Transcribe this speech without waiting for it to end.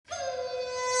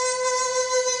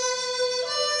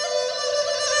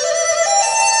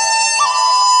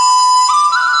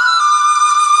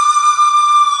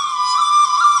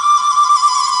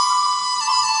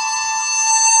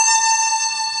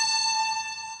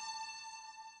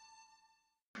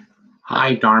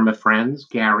Hi, Dharma friends.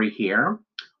 Gary here.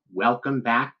 Welcome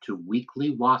back to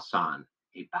Weekly Wasan,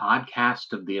 a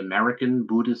podcast of the American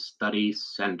Buddhist Studies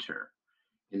Center.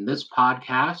 In this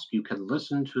podcast, you can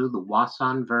listen to the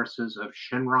Wasan verses of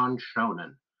Shinran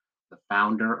Shonin, the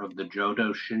founder of the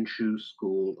Jodo Shinshu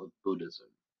School of Buddhism.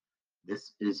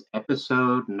 This is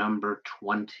episode number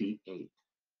 28.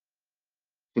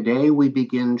 Today we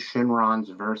begin Shinran's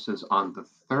verses on the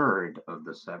third of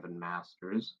the seven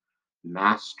masters,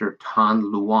 Master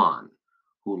Tan Luan,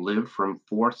 who lived from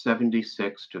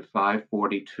 476 to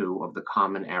 542 of the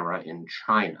Common Era in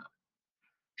China.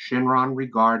 Shinran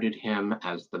regarded him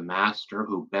as the master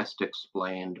who best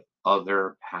explained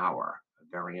other power, a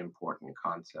very important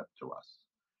concept to us.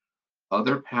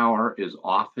 Other power is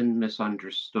often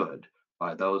misunderstood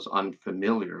by those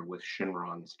unfamiliar with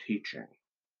Shinran's teaching.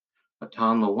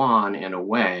 Tan Luan, in a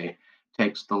way,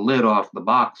 takes the lid off the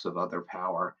box of other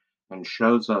power and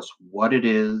shows us what it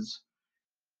is,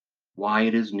 why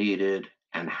it is needed,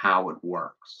 and how it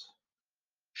works.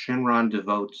 Shinran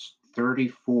devotes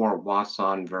 34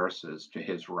 Wasan verses to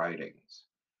his writings.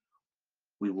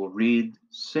 We will read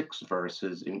 6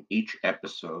 verses in each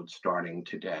episode starting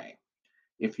today.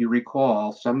 If you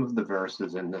recall, some of the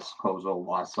verses in this Kozo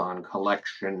Wasan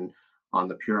collection on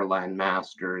the Pure Land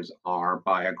Masters are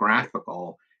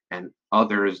biographical and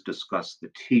others discuss the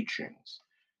teachings.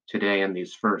 Today, in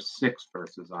these first 6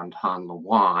 verses on Tan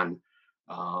Luan,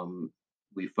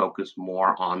 we focus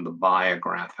more on the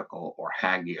biographical or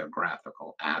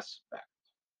hagiographical aspect.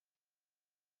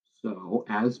 So,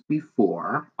 as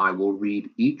before, I will read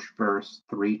each verse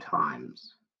 3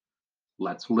 times.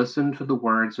 Let's listen to the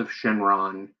words of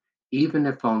Shinran, even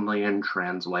if only in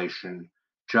translation,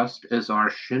 just as our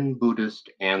Shin Buddhist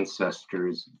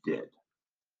ancestors did.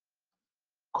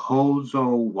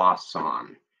 Kozo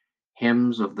Wasan,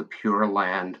 Hymns of the Pure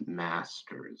Land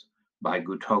Masters by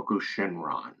Gutoku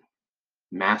Shinran.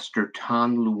 Master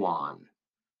Tan Luan,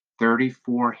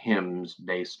 34 hymns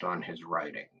based on his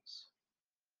writings.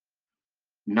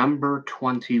 Number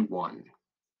 21.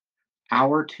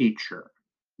 Our teacher,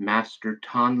 Master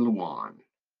Tan Luan,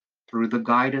 through the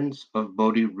guidance of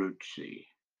Bodhi-Rutsi,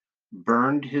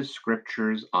 burned his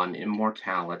scriptures on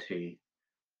immortality,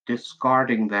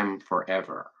 discarding them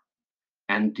forever,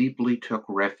 and deeply took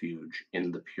refuge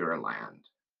in the Pure Land.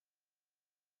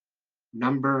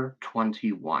 Number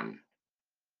 21.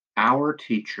 Our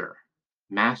teacher,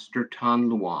 Master Tan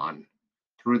Luan,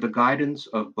 through the guidance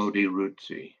of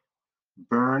Bodhi-Rutsi,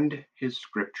 burned his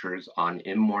scriptures on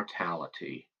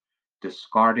immortality,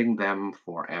 discarding them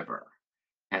forever,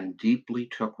 and deeply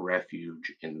took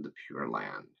refuge in the Pure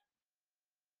Land.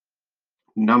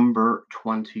 Number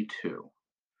 22.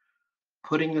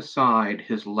 Putting aside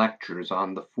his lectures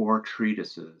on the 4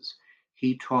 treatises,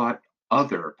 he taught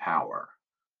other power,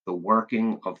 the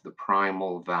working of the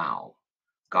primal vow,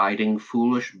 guiding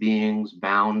foolish beings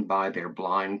bound by their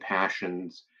blind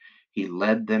passions. He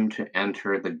led them to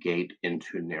enter the gate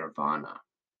into nirvana.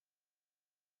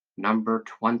 Number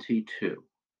 22.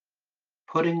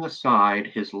 Putting aside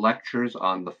his lectures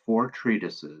on the 4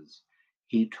 treatises,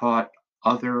 he taught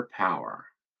other power,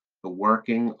 the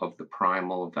working of the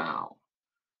primal vow,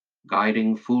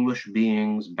 guiding foolish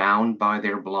beings bound by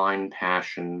their blind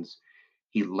passions.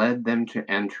 He led them to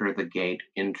enter the gate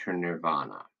into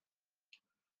nirvana.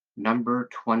 Number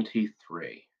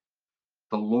 23.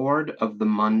 The Lord of the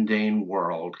mundane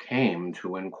world came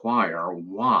to inquire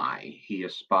why he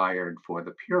aspired for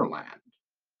the Pure Land.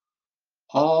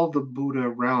 All the Buddha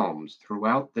realms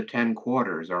throughout the 10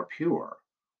 quarters are pure.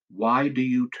 Why do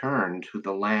you turn to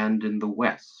the land in the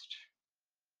west?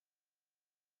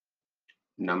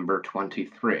 Number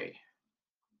 23.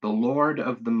 The Lord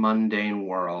of the mundane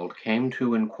world came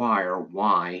to inquire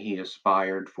why he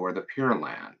aspired for the Pure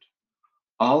Land.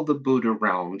 All the Buddha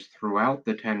realms throughout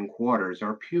the 10 quarters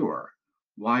are pure.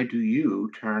 Why do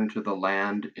you turn to the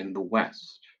land in the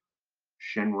west?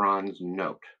 Shinran's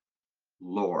note.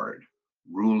 Lord,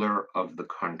 ruler of the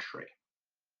country.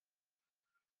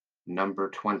 Number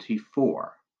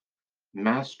 24.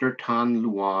 Master Tan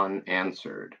Luan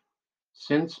answered,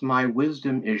 since my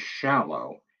wisdom is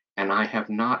shallow and I have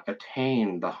not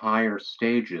attained the higher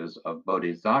stages of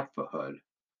bodhisattvahood,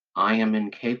 I am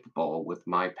incapable with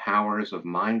my powers of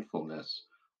mindfulness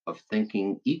of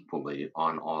thinking equally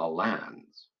on all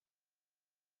lands.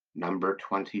 Number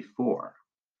 24.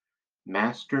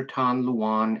 Master Tan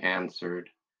Luan answered,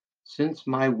 since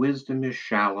my wisdom is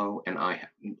shallow and I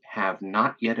have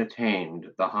not yet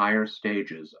attained the higher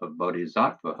stages of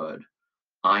bodhisattvahood,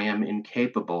 I am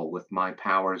incapable with my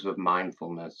powers of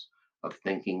mindfulness of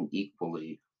thinking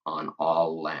equally on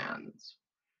all lands.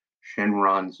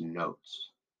 Shinran's notes.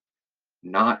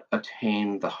 not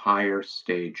attain the higher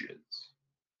stages,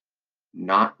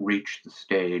 not reach the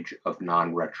stage of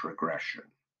non-retrogression,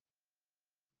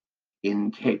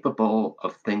 incapable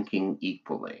of thinking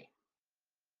equally.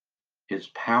 His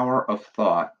power of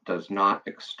thought does not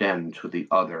extend to the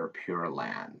other Pure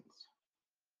Lands.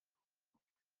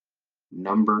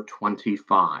 Number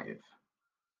 25.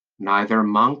 Neither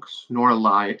monks nor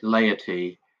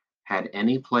laity had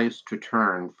any place to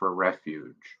turn for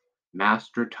refuge.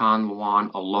 Master Tan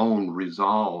Luan alone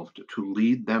resolved to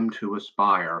lead them to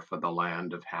aspire for the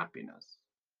land of happiness.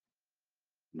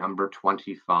 Number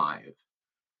 25.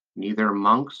 Neither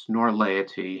monks nor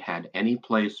laity had any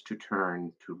place to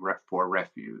turn for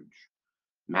refuge.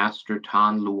 Master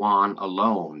Tan Luan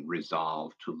alone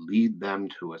resolved to lead them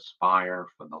to aspire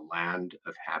for the land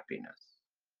of happiness.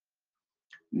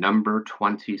 Number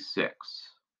 26.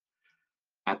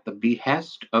 At the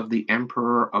behest of the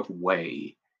Emperor of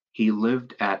Wei, he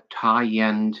lived at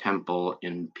Taoyuan Temple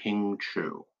in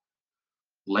Pingchu.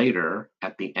 Later,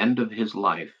 at the end of his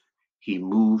life, he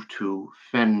moved to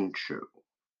Fenchu.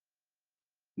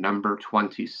 Number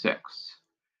 26.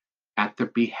 At the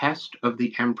behest of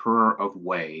the Emperor of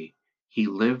Wei, he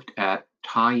lived at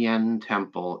Taoyuan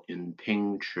Temple in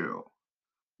Pingchu.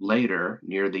 Later,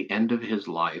 near the end of his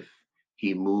life,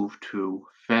 he moved to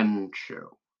Fenchu.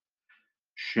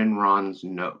 Shinran's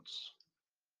notes.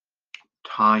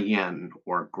 Taoyuan,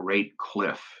 or Great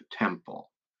Cliff Temple,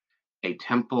 a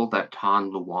temple that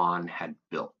Tan Luan had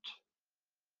built.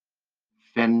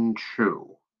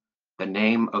 Fenchu, the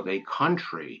name of a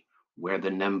country where the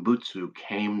Nembutsu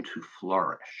came to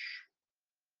flourish.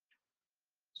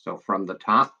 So from the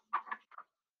top,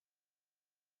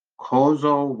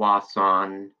 Kozo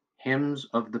Wasan, Hymns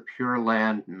of the Pure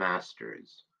Land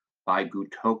Masters by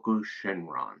Gutoku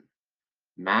Shinran.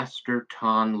 Master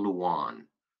Tan Luan,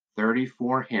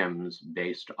 34 hymns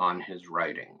based on his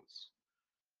writings.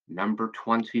 Number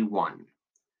 21.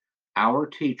 Our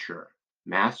teacher,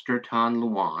 Master Tan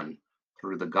Luan,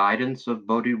 through the guidance of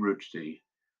Bodhirutsi,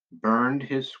 burned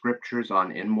his scriptures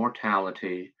on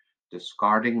immortality,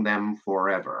 discarding them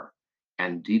forever,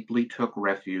 and deeply took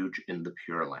refuge in the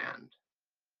Pure Land.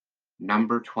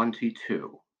 Number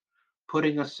 22.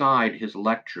 Putting aside his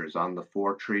lectures on the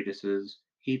four treatises,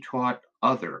 he taught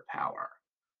other power,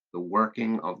 the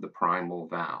working of the primal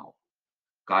vow.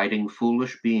 Guiding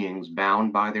foolish beings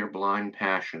bound by their blind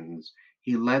passions,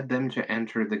 he led them to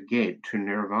enter the gate to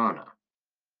nirvana.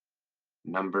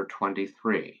 Number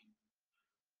 23.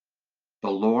 The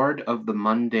Lord of the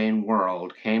mundane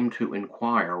world came to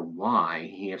inquire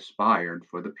why he aspired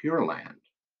for the Pure Land.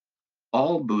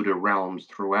 All Buddha realms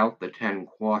throughout the 10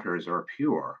 quarters are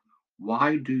pure.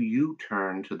 Why do you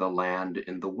turn to the land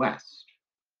in the west?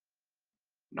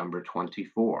 Number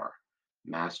 24.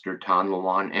 Master Tan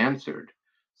Luan answered,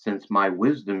 since my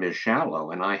wisdom is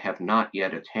shallow and I have not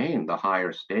yet attained the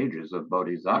higher stages of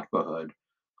bodhisattvahood,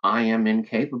 I am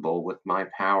incapable with my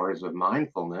powers of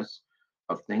mindfulness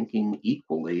of thinking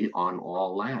equally on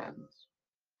all lands.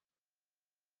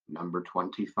 Number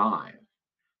 25.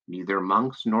 Neither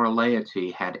monks nor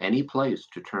laity had any place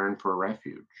to turn for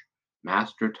refuge.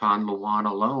 Master Tan Luan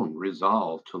alone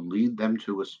resolved to lead them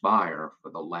to aspire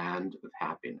for the land of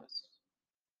happiness.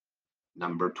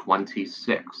 Number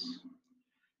 26.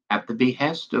 At the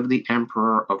behest of the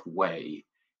Emperor of Wei,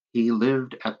 he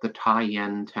lived at the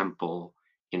Taoyuan Temple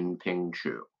in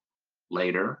Pingchu.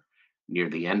 Later, near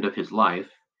the end of his life,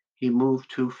 he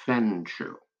moved to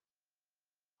Fenchu.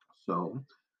 So,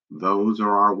 those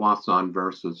are our Wasan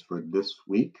verses for this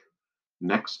week.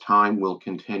 Next time, we'll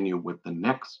continue with the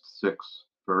next 6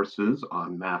 verses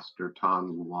on Master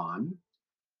Tan Luan.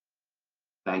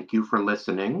 Thank you for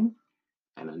listening,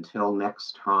 and until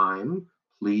next time,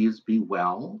 please be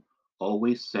well,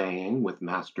 always saying with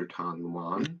Master Tan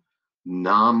Luan,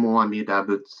 Namo Amida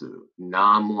Butsu,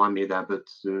 Namo Amida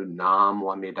Butsu,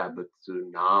 Namo Amida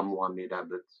Butsu, Namo Amida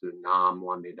Butsu,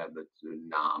 Namo Amida Butsu,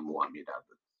 Namo Amida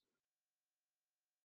Butsu.